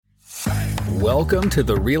Welcome to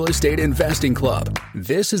the Real Estate Investing Club.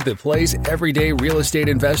 This is the place everyday real estate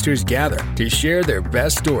investors gather to share their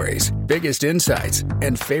best stories, biggest insights,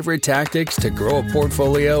 and favorite tactics to grow a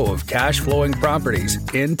portfolio of cash flowing properties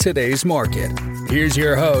in today's market. Here's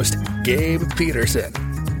your host, Gabe Peterson.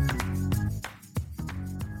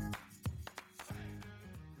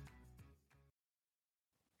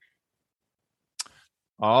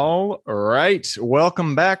 All right.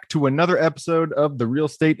 Welcome back to another episode of the Real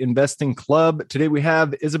Estate Investing Club. Today we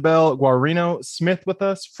have Isabelle Guarino-Smith with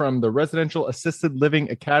us from the Residential Assisted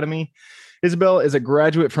Living Academy. Isabelle is a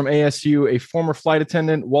graduate from ASU, a former flight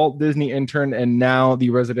attendant, Walt Disney intern, and now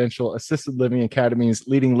the Residential Assisted Living Academy's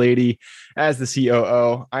leading lady as the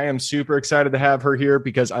COO. I am super excited to have her here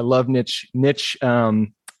because I love niche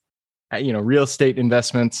real estate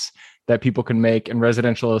investments that people can make, and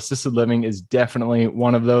residential assisted living is definitely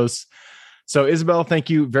one of those. So Isabelle, thank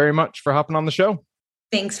you very much for hopping on the show.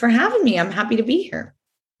 Thanks for having me. I'm happy to be here.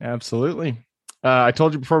 Absolutely. I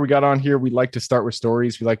told you before we got on here, we like to start with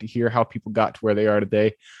stories. We like to hear how people got to where they are today.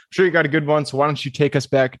 I'm sure you got a good one. So why don't you take us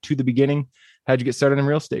back to the beginning? How'd you get started in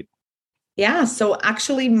real estate? Yeah. So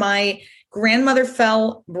actually my grandmother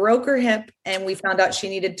fell, broke her hip, and we found out she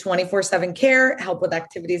needed 24/7 care, help with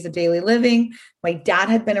activities of daily living. My dad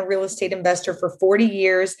had been a real estate investor for 40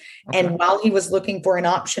 years. Okay. And while he was looking for an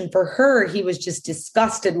option for her, he was just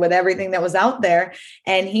disgusted with everything that was out there.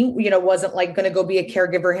 And he, wasn't like going to go be a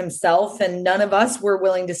caregiver himself. And none of us were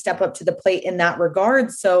willing to step up to the plate in that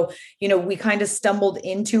regard. So, we kind of stumbled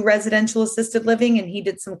into residential assisted living, and he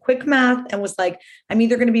did some quick math and was like, I'm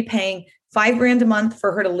either going to be paying $5,000 a month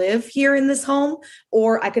for her to live here in this home,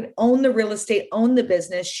 or I could own the real estate, own the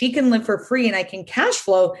business. She can live for free and I can cash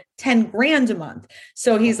flow $10,000 a month.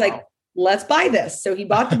 So he's like, let's buy this. So he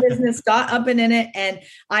bought the business, got up and in it. And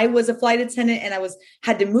I was a flight attendant and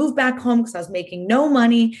had to move back home because I was making no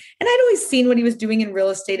money. And I'd always seen what he was doing in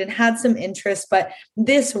real estate and had some interest, but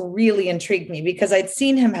this really intrigued me because I'd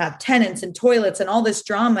seen him have tenants and toilets and all this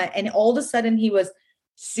drama. And all of a sudden he was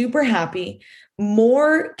super happy,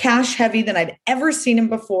 more cash heavy than I'd ever seen him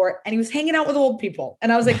before. And he was hanging out with old people.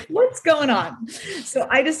 And I was like, what's going on? So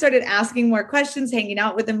I just started asking more questions, hanging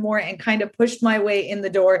out with him more, and kind of pushed my way in the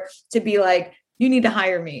door to be like, you need to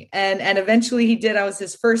hire me. And eventually he did. I was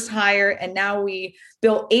his first hire. And now we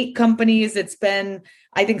built 8 companies. It's been,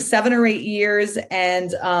 I think, 7 or 8 years.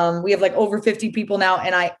 And we have like over 50 people now.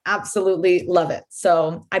 And I absolutely love it.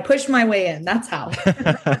 So I pushed my way in. That's how.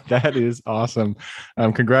 That is awesome.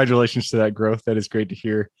 Congratulations to that growth. That is great to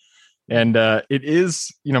hear. And it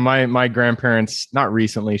is, my grandparents, not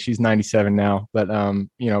recently, she's 97 now, but,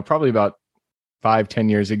 probably about 5-10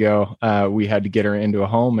 years ago, we had to get her into a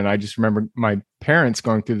home. And I just remember my parents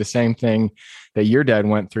going through the same thing that your dad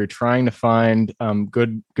went through, trying to find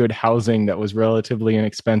good housing that was relatively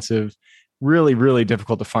inexpensive. Really, really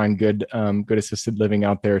difficult to find good assisted living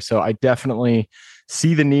out there. So I definitely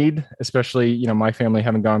see the need, especially, my family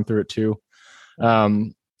having gone through it too.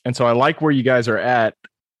 And so I like where you guys are at.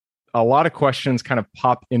 A lot of questions kind of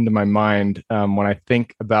pop into my mind when I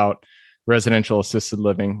think about residential assisted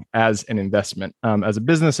living as an investment. As a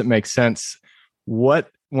business, it makes sense.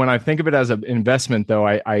 When I think of it as an investment, though,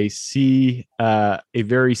 I see a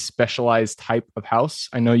very specialized type of house.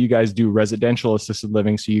 I know you guys do residential assisted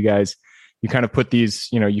living, so you kind of put these,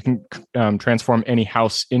 you can transform any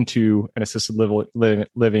house into an assisted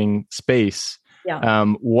living space. Yeah.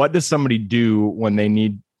 What does somebody do when they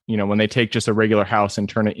need, when they take just a regular house and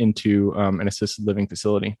turn it into an assisted living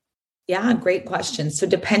facility? Yeah, great question. So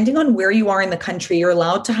depending on where you are in the country, you're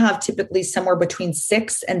allowed to have typically somewhere between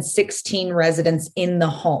 6 and 16 residents in the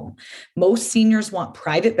home. Most seniors want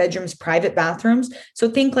private bedrooms, private bathrooms. So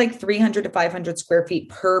think like 300 to 500 square feet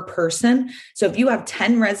per person. So if you have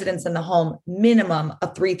 10 residents in the home, minimum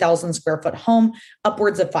a 3,000 square foot home,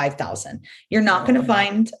 upwards of 5,000. You're not going to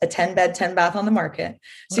find a 10 bed, 10 bath on the market.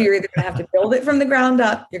 So you're either going to have to build it from the ground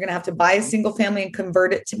up, you're going to have to buy a single family and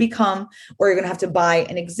convert it to become, or you're going to have to buy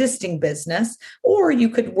an existing business, or you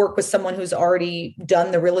could work with someone who's already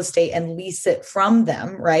done the real estate and lease it from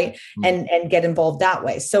them, right? Mm-hmm. And get involved that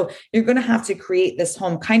way. So you're going to have to create this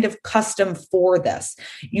home kind of custom for this.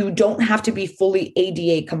 You don't have to be fully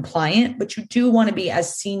ADA compliant, but you do want to be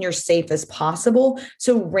as senior safe as possible.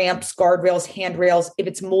 So ramps, guardrails, handrails, if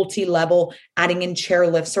it's multi-level, adding in chair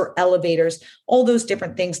lifts or elevators, all those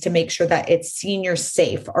different things to make sure that it's senior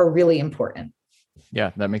safe are really important.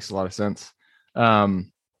 Yeah, that makes a lot of sense.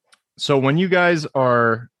 So when do you guys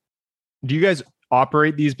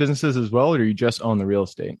operate these businesses as well, or do you just own the real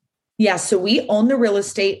estate? Yeah, so we own the real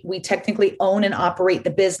estate. We technically own and operate the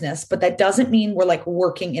business, but that doesn't mean we're like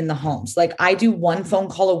working in the homes. Like I do one phone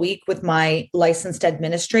call a week with my licensed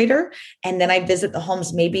administrator, and then I visit the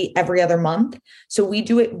homes maybe every other month. So we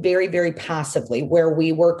do it very, very passively where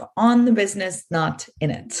we work on the business, not in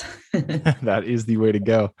it. That is the way to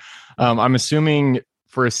go. I'm assuming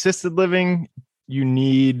for assisted living, you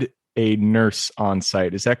need a nurse on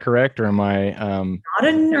site. Is that correct? Or am I not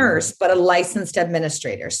a nurse, but a licensed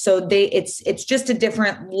administrator. So it's just a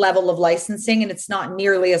different level of licensing, and it's not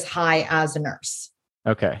nearly as high as a nurse.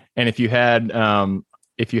 Okay. And if you had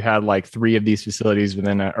like 3 of these facilities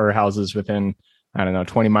within or houses within, I don't know,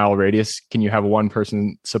 20-mile radius, can you have one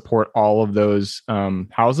person support all of those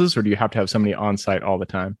houses, or do you have to have somebody on site all the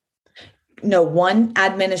time? No, one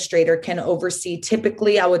administrator can oversee,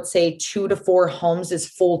 typically, I would say 2 to 4 homes is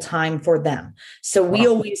full time for them. So we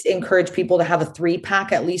always encourage people to have a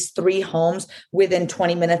 3-pack, at least 3 homes within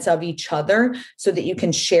 20 minutes of each other so that you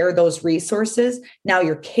can share those resources. Now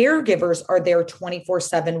your caregivers are there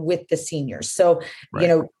 24/7 with the seniors. So,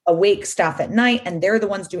 right. Awake staff at night, and they're the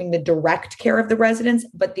ones doing the direct care of the residents.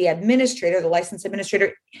 But the administrator, the licensed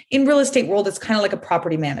administrator in real estate world, is kind of like a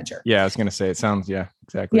property manager. Yeah, I was going to say it sounds, yeah,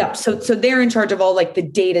 exactly. Yeah. So they're in charge of all like the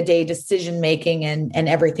day-to-day decision making and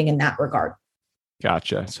everything in that regard.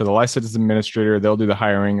 Gotcha. So the licensed administrator, they'll do the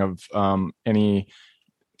hiring of any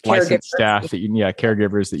licensed staff that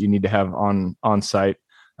caregivers that you need to have on site.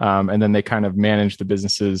 And then they kind of manage the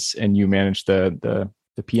businesses, and you manage the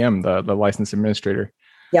PM, the licensed administrator.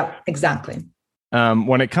 Yeah, exactly.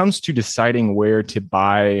 When it comes to deciding where to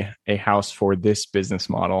buy a house for this business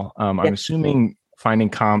model, I'm assuming finding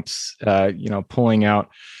comps, pulling out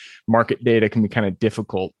market data can be kind of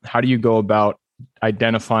difficult. How do you go about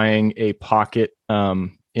identifying a pocket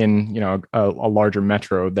in a larger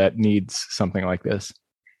metro that needs something like this?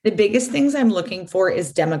 The biggest things I'm looking for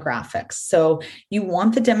is demographics. So you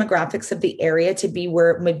want the demographics of the area to be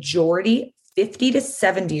where majority 50 to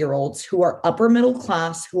 70-year-olds who are upper middle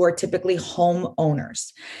class, who are typically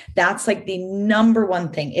homeowners. That's like the number one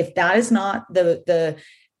thing. If that is not the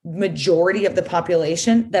majority of the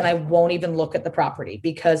population, then I won't even look at the property,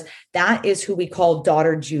 because that is who we call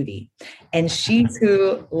daughter Judy. And she's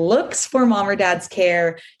who looks for mom or dad's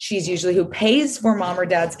care. She's usually who pays for mom or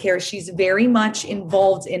dad's care. She's very much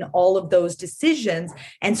involved in all of those decisions.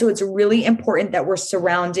 And so it's really important that we're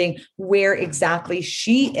surrounding where exactly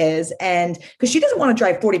she is. And because she doesn't want to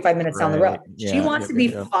drive 45 minutes down the road. Yeah, she wants to be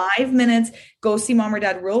 5 minutes, go see mom or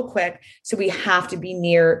dad real quick. So we have to be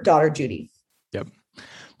near daughter Judy. Yep.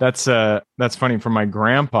 That's funny. For my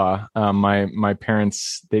grandpa, my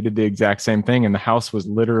parents, they did the exact same thing, and the house was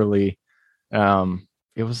literally,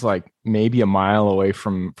 it was like maybe a mile away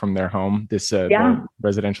from their home. The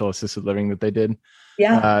residential assisted living that they did.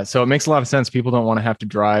 Yeah. So it makes a lot of sense. People don't want to have to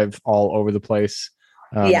drive all over the place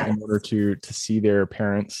in order to see their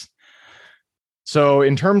parents. So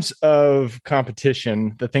in terms of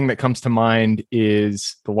competition, the thing that comes to mind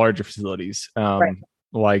is the larger facilities,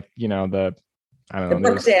 like the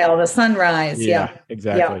Brookdale, the Sunrise. Yeah,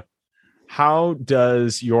 exactly. Yeah. How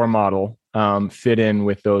does your model fit in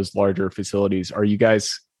with those larger facilities?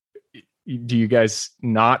 Do you guys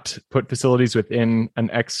not put facilities within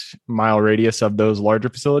an X mile radius of those larger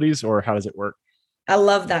facilities, or how does it work? I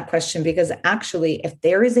love that question, because actually, if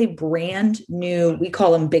there is a brand new, we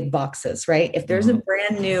call them big boxes, right? If there's a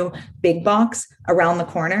brand new big box around the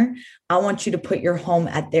corner, I want you to put your home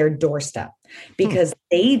at their doorstep, because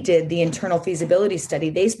they did the internal feasibility study.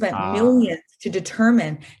 They spent millions to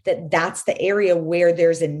determine that that's the area where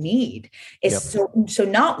there's a need. So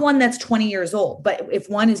not one that's 20 years old, but if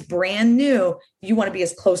one is brand new, you want to be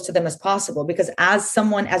as close to them as possible, because as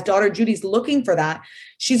daughter Judy's looking for that,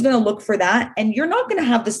 she's going to look for that. And you're not going to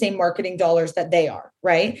have the same marketing dollars that they are,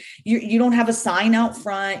 right? You don't have a sign out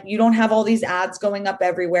front. You don't have all these ads going up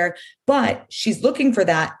everywhere, but she's looking for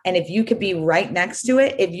that. And if you could be right next to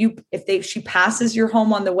it, if she passes your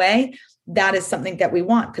home on the way, that is something that we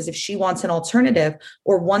want. Because if she wants an alternative,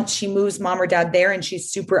 or once she moves mom or dad there and she's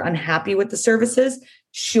super unhappy with the services,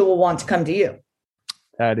 she'll want to come to you.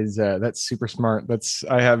 That's super smart.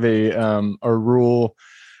 I have a rule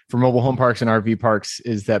for mobile home parks and RV parks,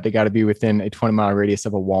 is that they got to be within a 20-mile radius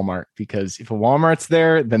of a Walmart, because if a Walmart's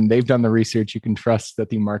there, then they've done the research. You can trust that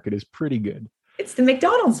the market is pretty good. It's the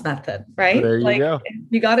McDonald's method, right? There you go.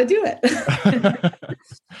 You got to do it.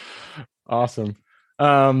 Awesome.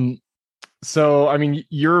 So, I mean,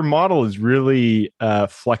 your model is really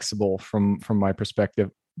flexible from my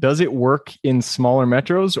perspective. Does it work in smaller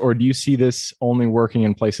metros, or do you see this only working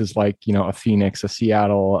in places like, a Phoenix, a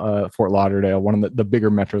Seattle, Fort Lauderdale, one of the bigger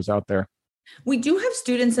metros out there? We do have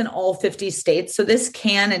students in all 50 states. So this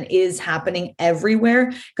can and is happening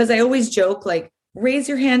everywhere. Because I always joke, like, raise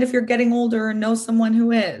your hand if you're getting older or know someone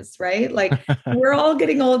who is, right? Like we're all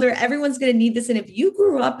getting older. Everyone's going to need this. And if you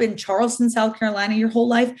grew up in Charleston, South Carolina, your whole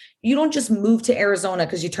life, you don't just move to Arizona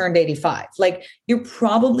because you turned 85. Like you're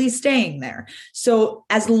probably staying there. So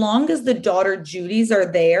as long as the daughter Judys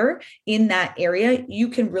are there in that area, you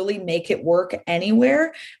can really make it work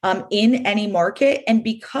anywhere, in any market. And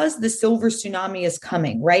because the silver tsunami is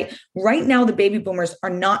coming, right? Right now, the baby boomers are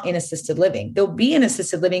not in assisted living. They'll be in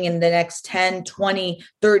assisted living in the next 10, 20,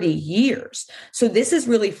 30 years. So this is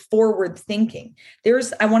really forward thinking.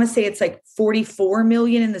 I want to say it's like 44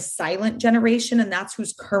 million in the silent generation, and that's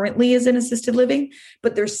who's currently is in assisted living,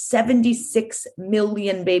 but there's 76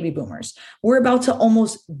 million baby boomers. We're about to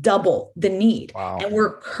almost double the need. Wow. And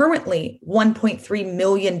we're currently 1.3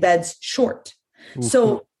 million beds short. Ooh.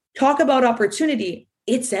 So talk about opportunity.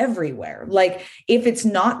 It's everywhere. Like if it's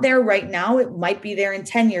not there right now, it might be there in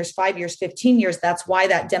 10 years, 5 years, 15 years. That's why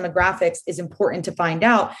that demographics is important to find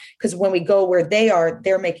out, because when we go where they are,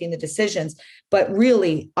 they're making the decisions. But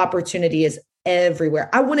really, opportunity is everywhere.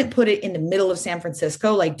 I wouldn't put it in the middle of San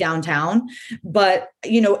Francisco, like downtown, but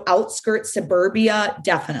outskirts, suburbia,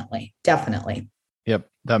 definitely. Yep.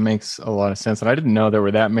 That makes a lot of sense. And I didn't know there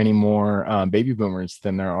were that many more baby boomers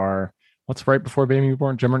than there are. What's right before baby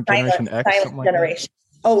boom? Generation X? Silent Like generation. That?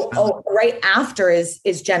 Oh, right after is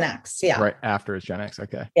Gen X. Yeah. Right after is Gen X.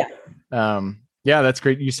 Okay. Yeah. Yeah, that's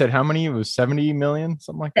great. You said how many? It was 70 million,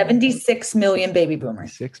 something like that? 76 million baby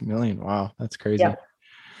boomers. 6 million. Wow. That's crazy. Yeah.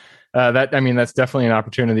 That's definitely an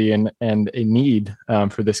opportunity and a need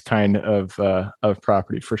for this kind of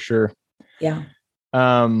property for sure. Yeah.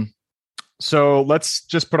 So let's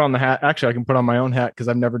just put on the hat. Actually, I can put on my own hat because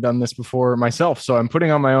I've never done this before myself. So I'm putting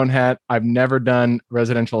on my own hat. I've never done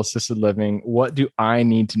residential assisted living. What do I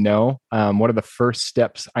need to know? What are the first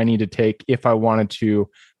steps I need to take if I wanted to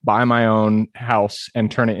buy my own house and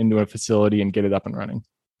turn it into a facility and get it up and running?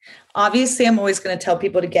 Obviously, I'm always going to tell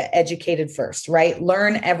people to get educated first, right?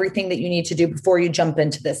 Learn everything that you need to do before you jump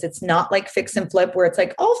into this. It's not like fix and flip where it's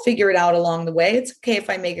like, I'll figure it out along the way. It's okay if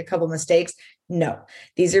I make a couple mistakes. No,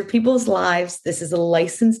 these are people's lives. This is a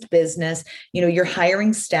licensed business. You're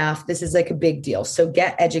hiring staff. This is like a big deal. So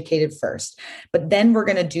get educated first. But then we're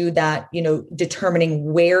going to do that,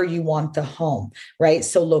 determining where you want the home, right?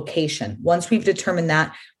 So location. Once we've determined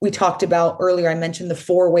that, we talked about earlier, I mentioned the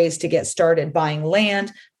 4 ways to get started: buying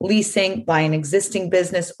land, leasing, buy an existing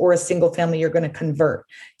business, or a single family you're going to convert.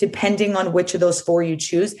 Depending on which of those 4 you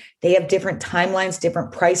choose, they have different timelines,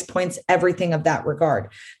 different price points, everything of that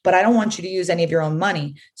regard. But I don't want you to use any of your own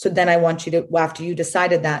money. So then I want you to, after you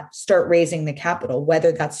decided that, start raising the capital,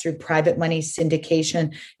 whether that's through private money,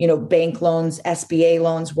 syndication, bank loans, SBA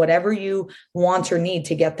loans, whatever you want or need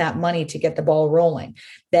to get that money to get the ball rolling.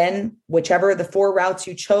 Then whichever of the 4 routes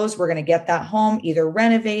you chose, we're going to get that home, either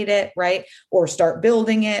renovate it, right? Or start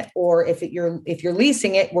building it. Or if you're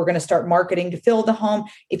leasing it, we're going to start marketing to fill the home.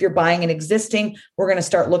 If you're buying an existing, we're going to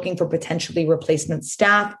start looking for potentially replacement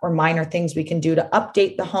staff or minor things we can do to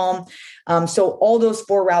update the home. So all those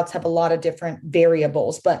 4 routes have a lot of different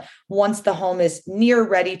variables, but once the home is near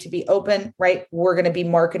ready to be open, right, we're going to be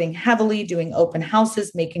marketing heavily, doing open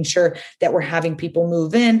houses, making sure that we're having people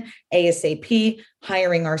move in ASAP,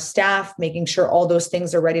 hiring our staff, making sure all those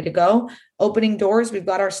things are ready to go, opening doors. We've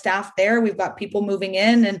got our staff there. We've got people moving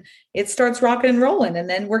in, and it starts rocking and rolling, and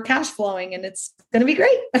then we're cash flowing, and it's going to be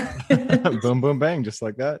great. Boom, boom, bang. Just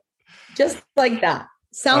like that. Just like that.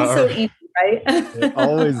 Sounds so easy, right? It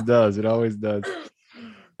always does. It always does.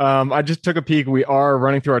 I just took a peek. We are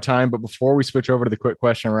running through our time, but before we switch over to the quick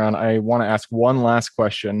question round, I want to ask one last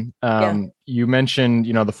question. You mentioned,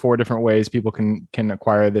 the 4 different ways people can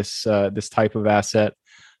acquire this type of asset.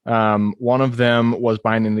 One of them was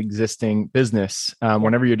buying an existing business.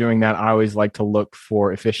 Whenever you're doing that, I always like to look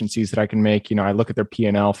for efficiencies that I can make. I look at their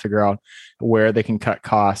P&L, figure out where they can cut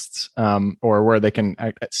costs, or where they can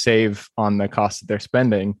save on the costs that they're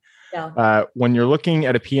spending. Yeah. When you're looking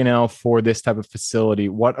at a P&L for this type of facility,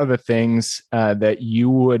 what are the things that you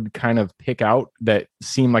would kind of pick out that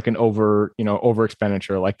seem like an over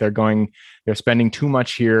expenditure? Like they're spending too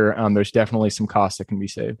much here. There's definitely some costs that can be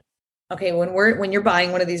saved. Okay, when you're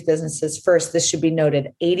buying one of these businesses, first, this should be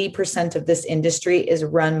noted, 80% of this industry is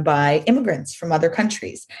run by immigrants from other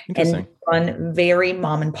countries. And run very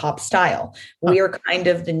mom and pop style. We are kind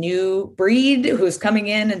of the new breed who's coming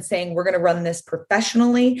in and saying, we're going to run this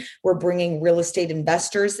professionally. We're bringing real estate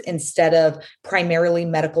investors instead of primarily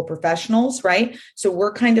medical professionals, right? So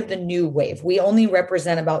we're kind of the new wave. We only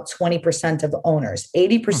represent about 20% of owners.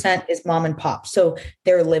 80% is mom and pop. So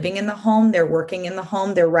they're living in the home, they're working in the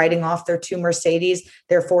home, they're writing off their 2 Mercedes,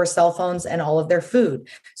 their 4 cell phones, and all of their food.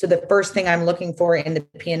 So the first thing I'm looking for in the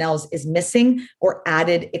P&Ls is missing or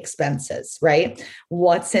added expenses, right?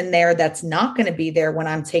 What's in there that's not going to be there when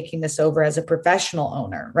I'm taking this over as a professional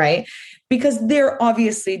owner, right? Because they're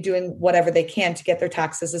obviously doing whatever they can to get their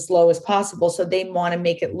taxes as low as possible. So they want to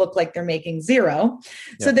make it look like they're making zero.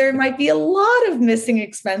 Yeah. So there might be a lot of missing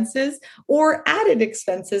expenses or added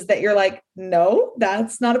expenses that you're like, no,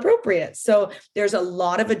 that's not appropriate. So there's a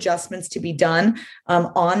lot of adjustments to be done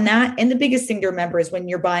on that. And the biggest thing to remember is when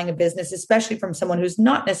you're buying a business, especially from someone who's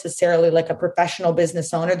not necessarily like a professional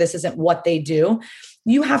business owner, this isn't what they do.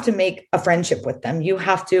 You have to make a friendship with them. You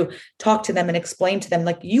have to talk to them and explain to them,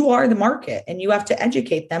 like, you are the market, and you have to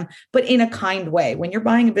educate them, but in a kind way. When you're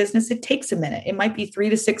buying a business, it takes a minute. It might be 3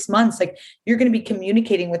 to 6 months. Like, you're going to be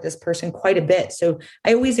communicating with this person quite a bit. So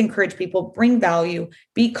I always encourage people, bring value,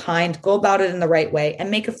 be kind, go about it in the right way, and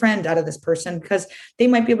make a friend out of this person, because they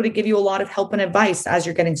might be able to give you a lot of help and advice as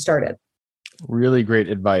you're getting started. Really great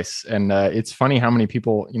advice. And it's funny how many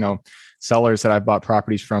people, sellers that I've bought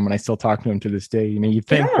properties from, and I still talk to them to this day. You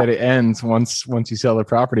think that it ends once you sell the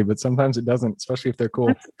property, but sometimes it doesn't, especially if they're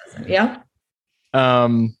cool. Yeah.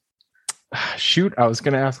 Shoot, I was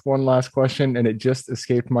going to ask one last question and it just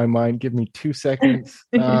escaped my mind. Give me 2 seconds.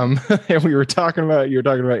 And you were talking about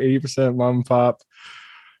 80% mom and pop.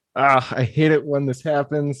 I hate it when this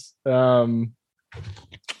happens.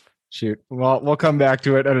 Shoot. Well, we'll come back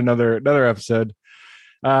to it at another episode.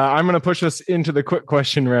 I'm going to push us into the quick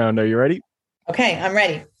question round. Are you ready? Okay, I'm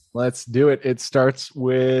ready. Let's do it. It starts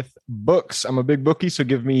with books. I'm a big bookie, so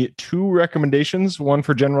give me 2 recommendations, one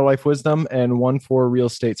for general life wisdom and one for real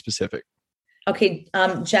estate specific. Okay,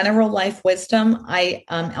 general life wisdom.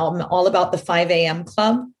 I'm all about the 5 a.m.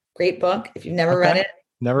 Club. Great book. If you've never read it.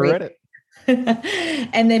 Never read it.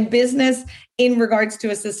 And then business, in regards to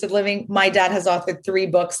assisted living, my dad has authored 3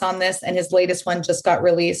 books on this, and his latest one just got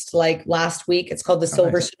released like last week. It's called The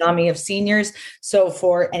Silver Tsunami of Seniors. So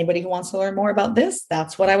for anybody who wants to learn more about this,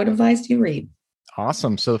 that's what I would advise you read.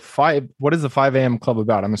 Awesome. So what is the 5 a.m. club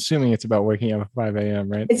about? I'm assuming it's about waking up at 5 a.m.,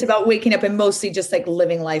 right? It's about waking up and mostly just like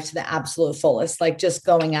living life to the absolute fullest, like just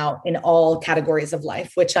going out in all categories of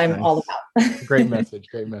life, which I'm all about. Great message.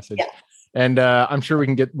 Great message. Yeah. And I'm sure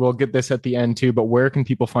we'll get this at the end too, but where can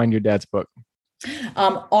people find your dad's book?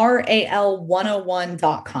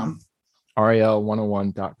 RAL101.com.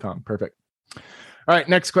 RAL101.com. Perfect. All right.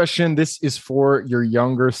 Next question. This is for your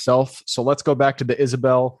younger self. So let's go back to the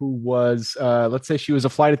Isabelle who was, let's say she was a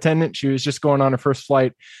flight attendant. She was just going on her first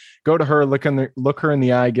flight. Go to her, look her in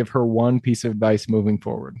the eye, give her one piece of advice moving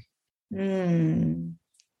forward.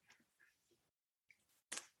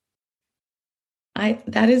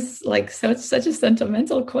 That is like such a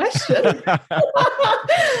sentimental question.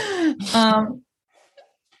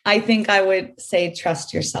 I think I would say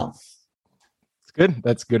trust yourself. It's good.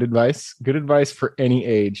 That's good advice. Good advice for any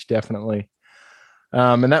age, definitely.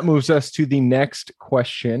 And that moves us to the next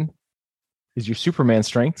question. Is your Superman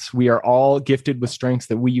strengths? We are all gifted with strengths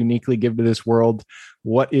that we uniquely give to this world.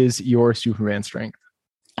 What is your Superman strength?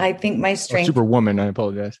 I think my strength. Superwoman, I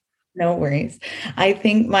apologize. No worries. I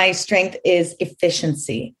think my strength is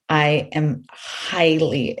efficiency. I am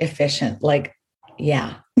highly efficient. Like,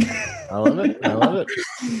 yeah. I love it.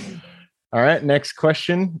 All right. Next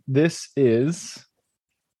question. This is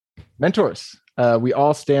mentors. We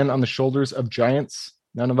all stand on the shoulders of giants.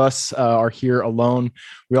 None of us are here alone.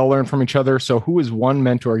 We all learn from each other. So who is one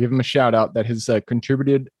mentor? Give him a shout out that has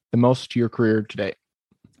contributed the most to your career today.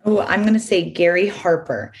 Oh, I'm going to say Gary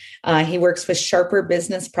Harper. He works with Sharper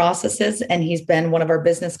Business Processes, and he's been one of our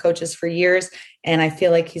business coaches for years. And I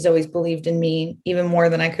feel like he's always believed in me even more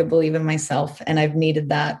than I could believe in myself. And I've needed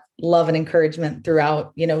that love and encouragement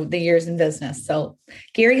throughout, the years in business. So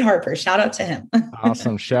Gary Harper, shout out to him.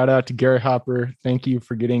 Awesome. Shout out to Gary Harper. Thank you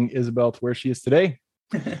for getting Isabelle to where she is today.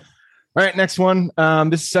 All right, next one.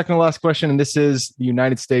 This is second to last question, and this is the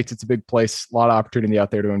United States. It's a big place, a lot of opportunity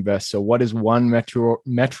out there to invest. So what is one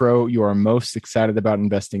metro you are most excited about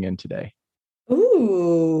investing in today?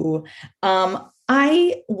 Ooh,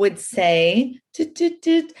 I would say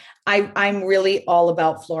I'm really all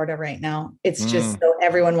about Florida right now. It's just so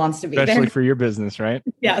everyone wants to be there. Especially for your business, right?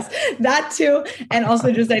 Yes, that too. And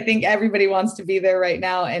also just, I think everybody wants to be there right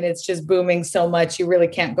now, and it's just booming so much. You really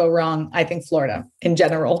can't go wrong. I think Florida in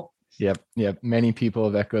general. Yep. Many people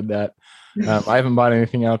have echoed that. I haven't bought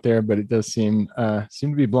anything out there, but it does seem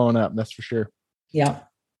to be blowing up. That's for sure. Yeah.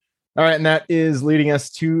 All right. And that is leading us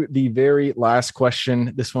to the very last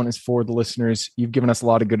question. This one is for the listeners. You've given us a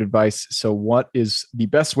lot of good advice. So what is the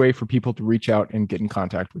best way for people to reach out and get in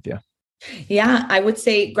contact with you? Yeah, I would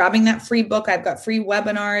say grabbing that free book. I've got free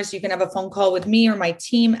webinars. You can have a phone call with me or my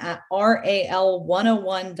team at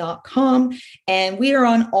ral101.com. And we are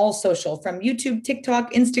on all social, from YouTube,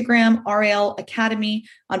 TikTok, Instagram, RAL Academy,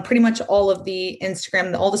 on pretty much all of the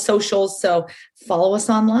Instagram, all the socials. So follow us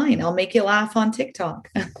online. I'll make you laugh on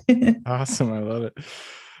TikTok. Awesome. I love it.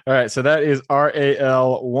 All right. So that is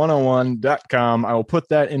ral101.com. I will put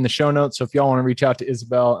that in the show notes. So if y'all want to reach out to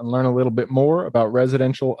Isabelle and learn a little bit more about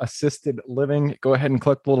residential assisted living, go ahead and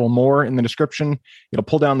click the little more in the description. It'll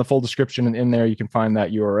pull down the full description, and in there you can find that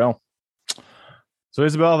URL. So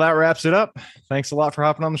Isabelle, that wraps it up. Thanks a lot for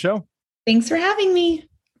hopping on the show. Thanks for having me.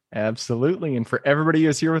 Absolutely. And for everybody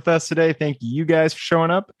who's here with us today, thank you guys for showing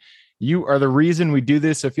up. You are the reason we do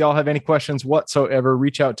this. If y'all have any questions whatsoever,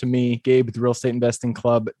 reach out to me, Gabe with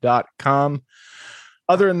realestateinvestingclub.com.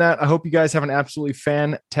 Other than that, I hope you guys have an absolutely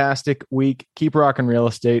fantastic week. Keep rocking real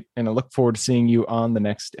estate, and I look forward to seeing you on the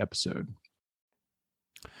next episode.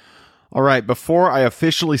 All right, before I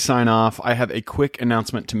officially sign off, I have a quick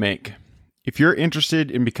announcement to make. If you're interested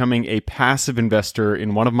in becoming a passive investor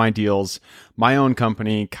in one of my deals, my own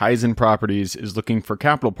company, Kaizen Properties, is looking for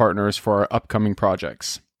capital partners for our upcoming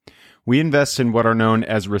projects. We invest in what are known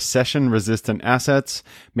as recession-resistant assets,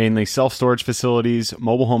 mainly self-storage facilities,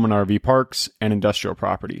 mobile home and RV parks, and industrial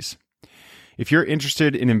properties. If you're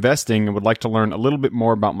interested in investing and would like to learn a little bit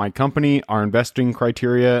more about my company, our investing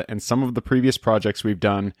criteria, and some of the previous projects we've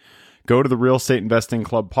done, go to the Real Estate Investing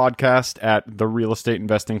Club podcast at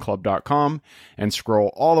therealestateinvestingclub.com and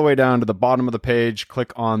scroll all the way down to the bottom of the page.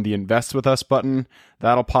 Click on the Invest With Us button.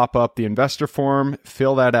 That'll pop up the investor form.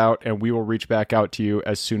 Fill that out, and we will reach back out to you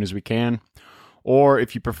as soon as we can. Or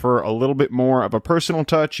if you prefer a little bit more of a personal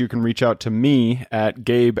touch, you can reach out to me at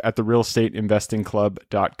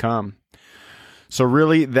gabe@therealestateinvestingclub.com. So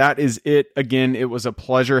really, that is it. Again, it was a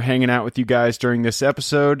pleasure hanging out with you guys during this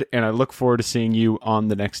episode, and I look forward to seeing you on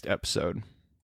the next episode.